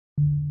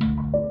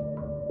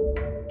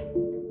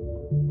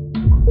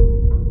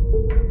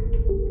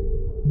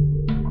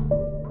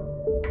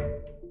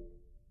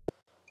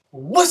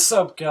What's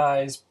up,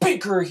 guys?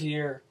 Baker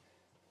here.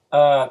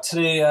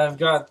 Today I've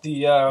got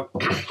the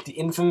the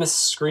infamous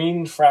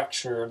screen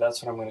fracture.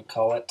 That's what I'm going to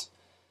call it.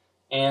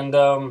 And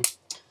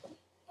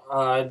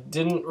I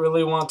didn't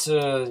really want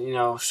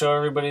to, show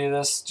everybody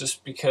this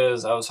just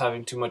because I was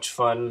having too much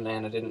fun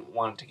and I didn't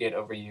want it to get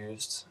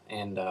overused.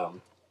 And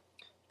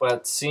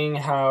but seeing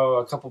how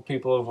a couple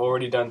people have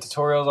already done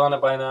tutorials on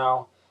it by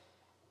now,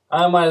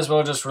 I might as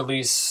well just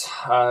release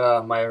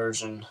my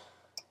version.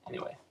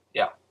 Anyway,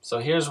 yeah. So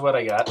here's what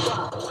I got.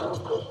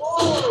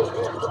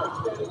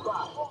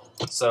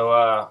 So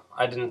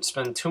I didn't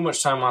spend too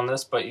much time on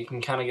this, but you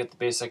can kind of get the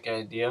basic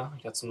idea.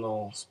 I got some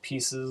little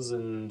pieces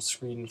and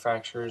screen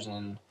fractures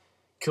and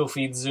kill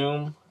feed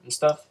zoom and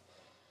stuff.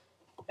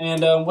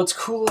 And what's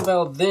cool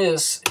about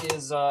this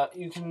is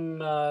you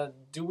can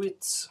do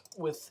it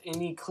with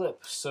any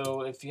clip.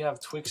 So if you have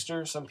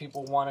Twixtor, some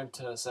people wanted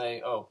to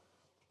say, oh,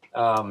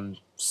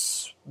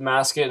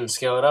 mask it and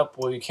scale it up.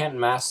 Well, you can't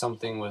mask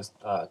something with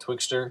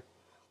Twixtor.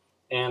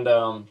 And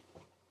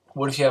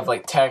what if you have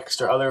like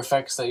text or other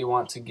effects that you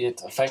want to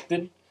get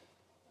affected?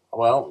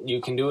 Well,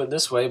 you can do it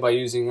this way by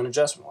using an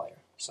adjustment layer.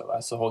 So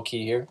that's the whole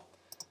key here.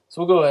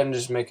 So we'll go ahead and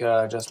just make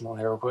an adjustment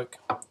layer real quick.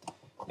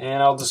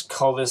 And I'll just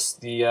call this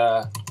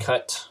the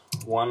cut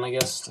 1, I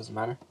guess, doesn't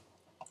matter.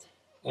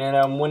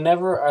 And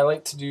whenever I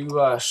like to do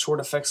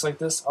short effects like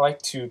this, I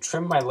like to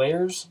trim my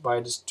layers by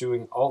just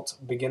doing Alt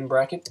begin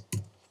bracket.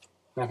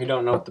 Now if you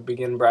don't know what the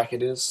begin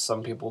bracket is,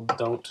 some people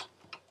don't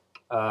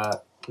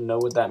know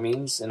what that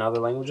means in other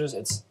languages.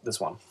 It's this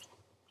one,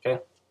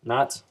 okay?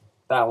 Not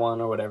that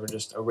one or whatever,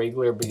 just a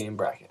regular begin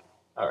bracket.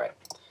 Alright,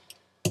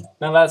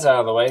 now that's out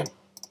of the way.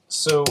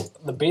 So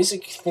the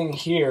basic thing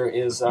here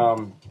is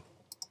an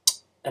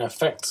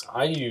effect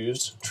I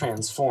used,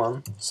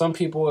 transform. Some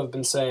people have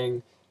been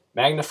saying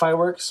Magnify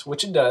works,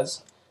 which it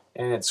does,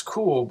 and it's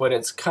cool, but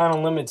it's kind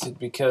of limited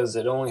because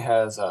it only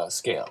has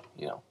scale,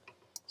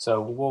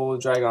 So we'll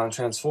drag on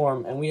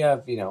transform, and we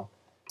have,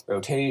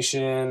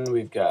 rotation,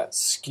 we've got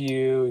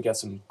skew, we've got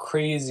some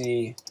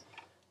crazy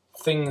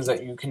things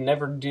that you can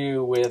never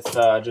do with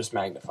just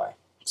Magnify.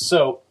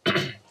 So,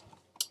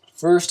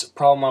 first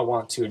problem I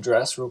want to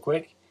address real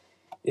quick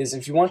is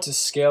if you want to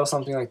scale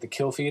something like the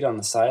kill feed on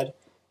the side,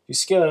 if you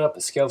scale it up,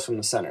 it scales from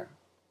the center.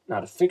 Now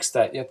to fix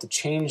that, you have to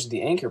change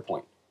the anchor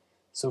point.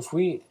 So if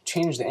we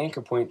change the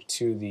anchor point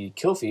to the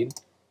kill feed,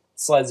 it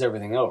slides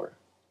everything over.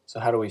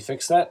 So how do we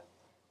fix that?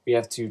 We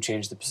have to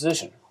change the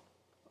position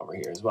over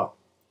here as well.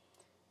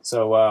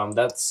 So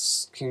that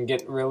can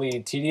get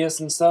really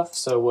tedious and stuff.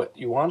 So what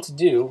you want to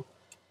do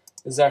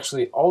is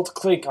actually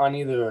alt-click on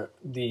either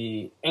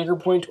the anchor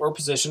point or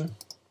position,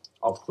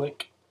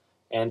 alt-click,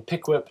 and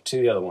pick whip to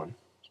the other one,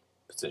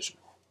 position.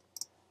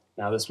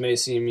 Now this may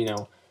seem,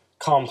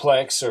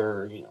 complex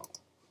or,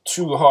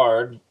 too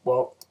hard.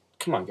 Well,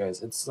 come on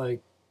guys, it's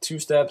like 2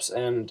 steps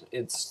and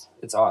it's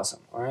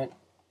awesome, alright?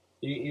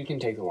 You can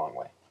take the long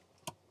way.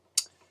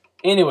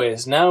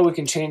 Anyways, now we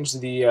can change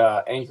the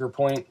anchor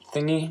point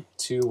thingy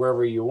to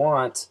wherever you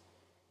want,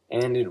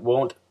 and it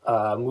won't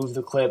move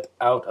the clip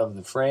out of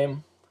the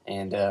frame,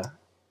 and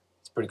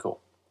it's pretty cool.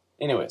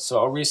 Anyway, so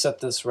I'll reset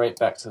this right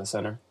back to the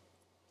center.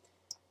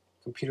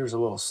 Computer's a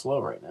little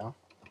slow right now.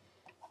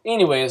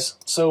 Anyways,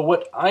 so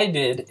what I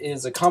did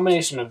is a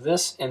combination of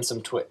this and some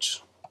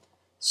Twitch.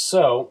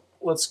 So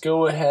let's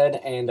go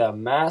ahead and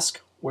mask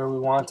where we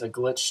want a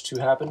glitch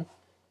to happen.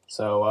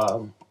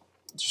 So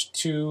there's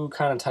 2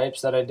 kind of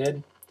types that I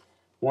did.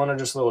 One are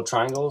just little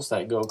triangles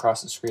that go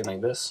across the screen like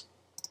this.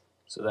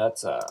 So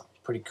that's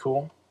pretty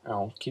cool.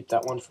 I'll keep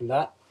that one from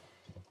that.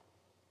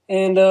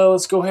 And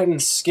let's go ahead and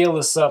scale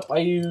this up. I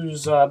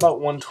use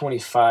about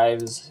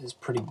 125 is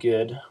pretty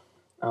good.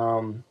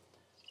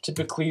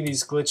 Typically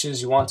these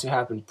glitches you want to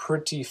happen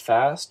pretty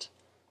fast.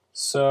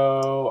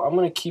 So I'm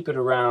going to keep it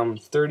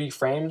around 30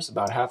 frames,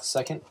 about half a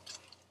second.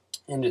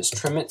 And just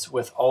trim it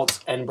with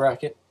Alt end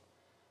bracket.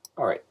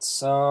 Alright,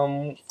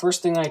 so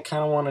first thing I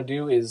kind of want to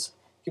do is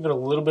give it a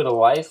little bit of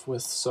life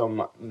with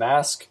some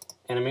mask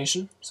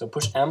animation. So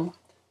push M,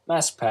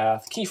 mask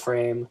path,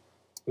 keyframe,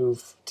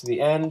 move to the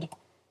end,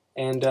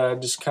 and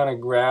just kind of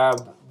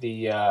grab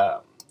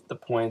the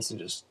points and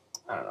just,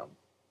 I don't know,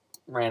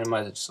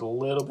 randomize it just a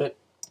little bit.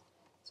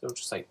 So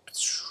just like,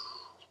 so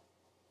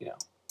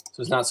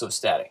it's not so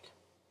static.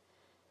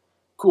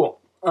 Cool.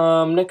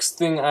 Next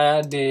thing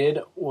I did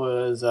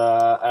was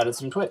added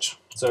some Twitch.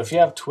 So if you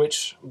have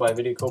Twitch by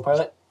Video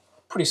Copilot,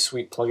 pretty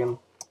sweet plugin.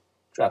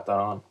 Drop that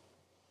on.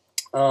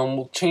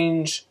 We'll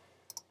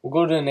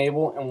go to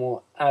enable and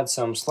we'll add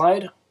some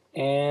slide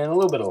and a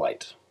little bit of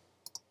light.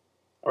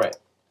 Alright.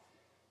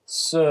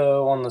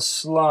 So on the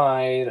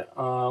slide,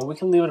 we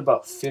can leave it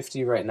about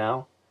 50 right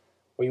now.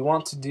 What you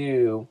want to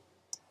do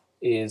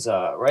is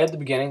right at the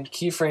beginning,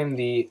 keyframe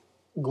the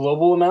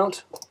global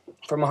amount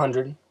from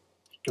 100.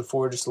 Go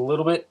forward just a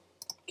little bit,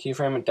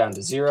 keyframe it down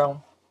to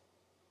 0,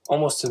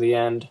 almost to the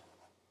end.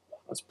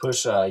 Let's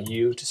push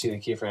U to see the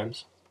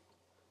keyframes.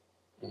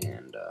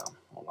 And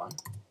hold on.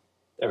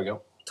 There we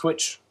go.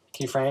 Twitch,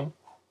 keyframe,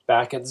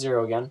 back at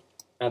 0 again.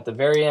 And at the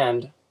very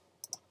end,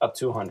 up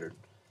to 100.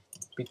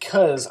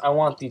 because I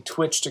want the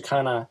twitch to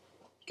kind of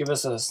give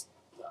us a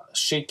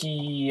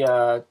shaky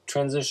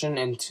transition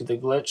into the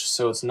glitch,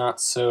 so it's not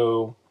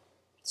so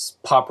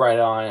pop right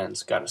on and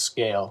it's got a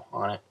scale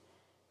on it,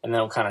 and then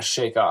it'll kind of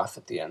shake off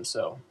at the end,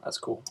 so that's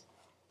cool.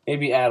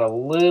 Maybe add a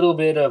little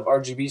bit of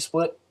RGB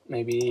split,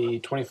 maybe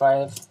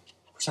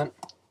 25%,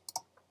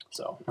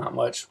 so not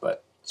much,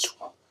 but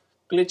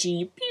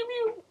glitchy, pew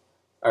pew.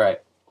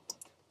 Alright,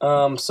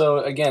 so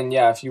again,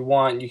 yeah, if you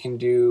want, you can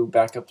do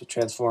back up to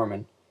transform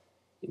and,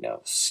 you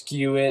know,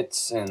 skew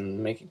it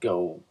and make it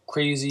go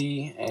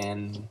crazy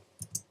and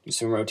do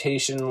some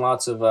rotation,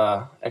 lots of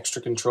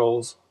extra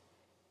controls.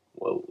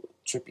 Whoa,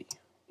 trippy.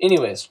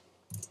 Anyways,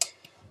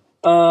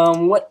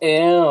 what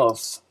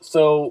else?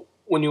 So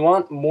when you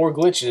want more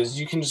glitches,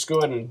 you can just go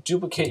ahead and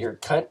duplicate your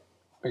cut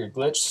or your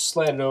glitch,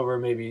 slide it over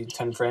maybe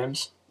 10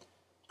 frames,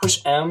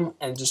 push M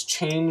and just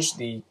change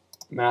the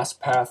mask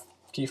path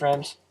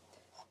keyframes.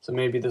 So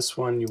maybe this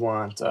one you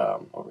want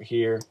over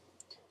here,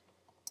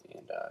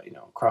 and you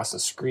know, across the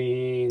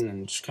screen,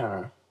 and just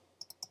kind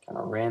of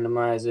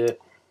randomize it.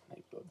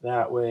 Maybe go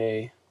that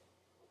way,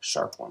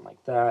 sharp one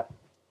like that.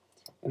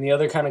 And the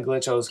other kind of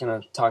glitch I was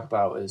going to talk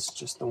about is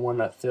just the one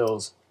that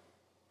fills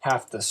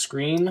half the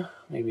screen,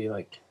 maybe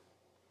like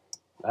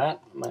that.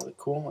 Might look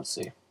cool. Let's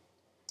see.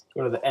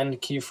 Go to the end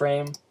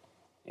keyframe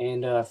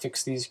and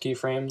fix these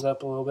keyframes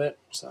up a little bit.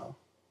 So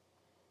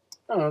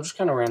I don't know, just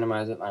kind of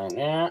randomize it like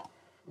that.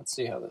 Let's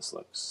see how this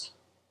looks.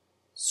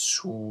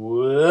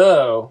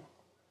 Whoa!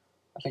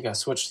 I think I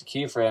switched the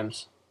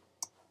keyframes.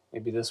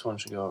 Maybe this one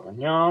should go over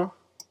nya,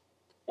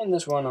 and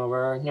this one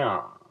over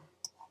nya.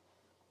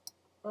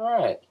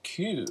 Alright,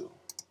 cool.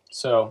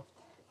 So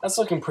that's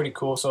looking pretty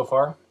cool so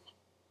far.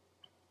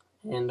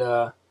 And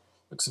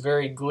looks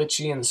very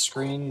glitchy and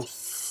screen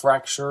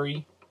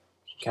fracture-y.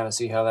 Kind of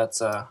see how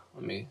that's, let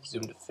me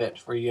zoom to fit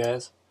for you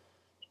guys.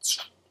 It's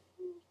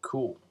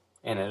cool.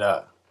 And it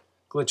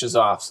glitches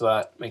off, so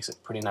that makes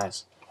it pretty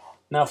nice.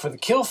 Now for the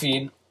kill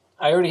feed,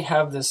 I already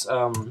have this,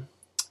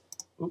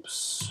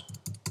 oops,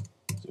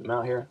 zoom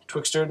out here,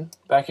 Twixter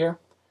back here.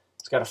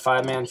 It's got a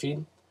 5-man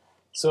feed.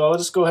 So I'll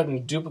just go ahead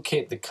and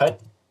duplicate the cut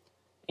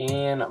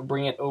and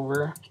bring it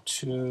over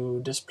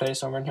to this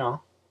place over here.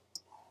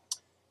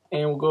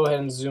 And we'll go ahead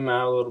and zoom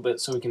out a little bit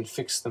so we can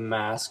fix the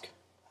mask.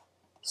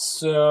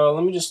 So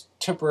let me just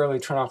temporarily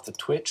turn off the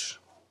twitch.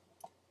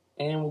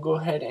 And we'll go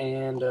ahead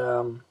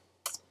and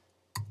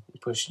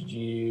push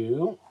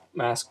you,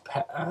 mask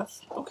path.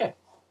 Okay.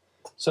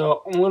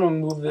 So I'm going to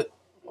move it,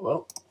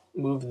 well,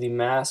 move the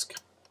mask,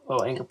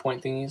 little anchor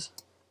point thingies.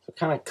 So it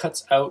kind of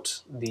cuts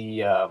out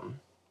the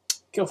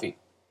kill feed.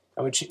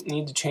 I would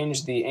need to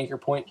change the anchor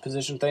point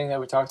position thing that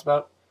we talked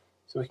about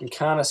so we can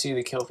kind of see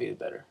the kill feed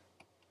better.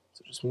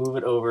 So just move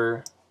it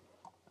over.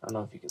 I don't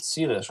know if you can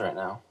see this right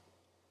now.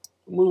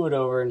 Move it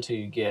over until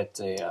you get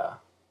a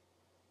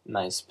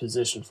nice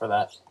position for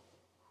that.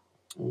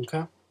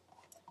 Okay.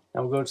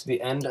 Now we'll go to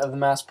the end of the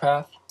mask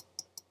path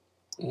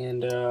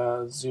and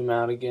zoom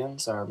out again.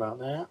 Sorry about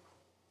that.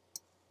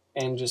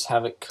 And just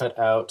have it cut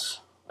out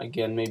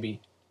again.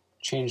 Maybe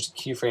change the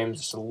keyframes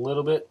just a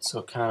little bit so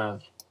it kind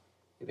of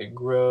either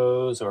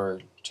grows or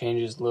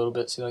changes a little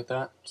bit. See, like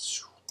that.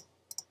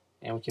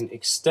 And we can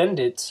extend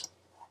it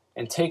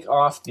and take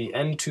off the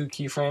N2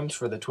 keyframes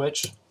for the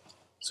twitch.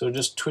 So it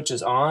just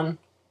twitches on,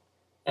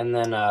 and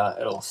then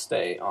it'll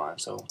stay on.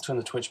 So turn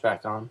the twitch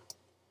back on,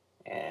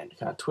 and it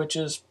kind of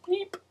twitches,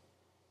 beep,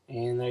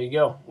 and there you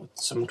go with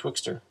some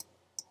Twixter.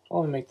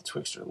 I'll make the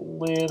Twixter a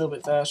little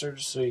bit faster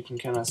just so you can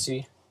kind of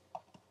see.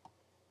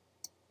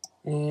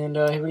 And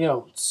here we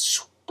go.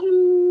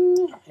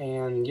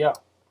 And yeah,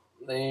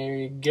 there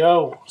you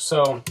go.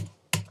 So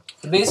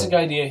the basic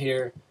idea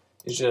here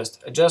is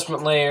just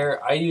adjustment layer.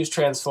 I use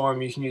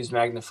transform. You can use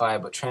magnify,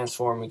 but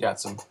transform, we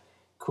got some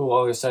cool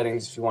other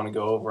settings if you want to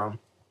go over them.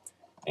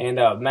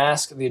 And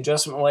mask the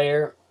adjustment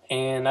layer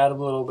and add a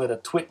little bit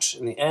of twitch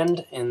in the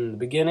end and the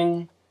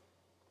beginning,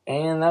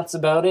 and that's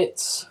about it.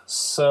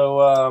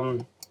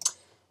 So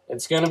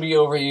it's gonna be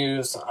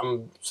overused.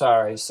 I'm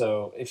sorry.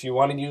 So if you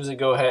want to use it,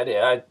 go ahead.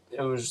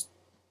 It was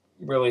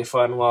really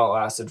fun while it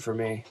lasted for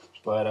me,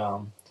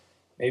 but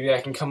maybe I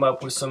can come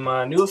up with some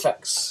new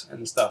effects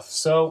and stuff.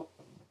 So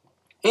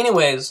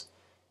anyways,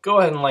 go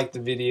ahead and like the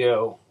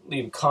video,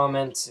 leave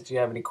comments if you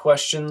have any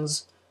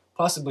questions,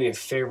 possibly a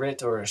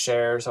favorite or a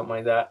share or something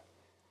like that.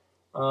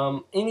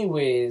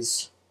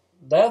 Anyways,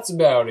 that's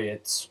about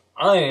it.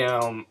 I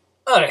am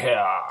out of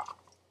here.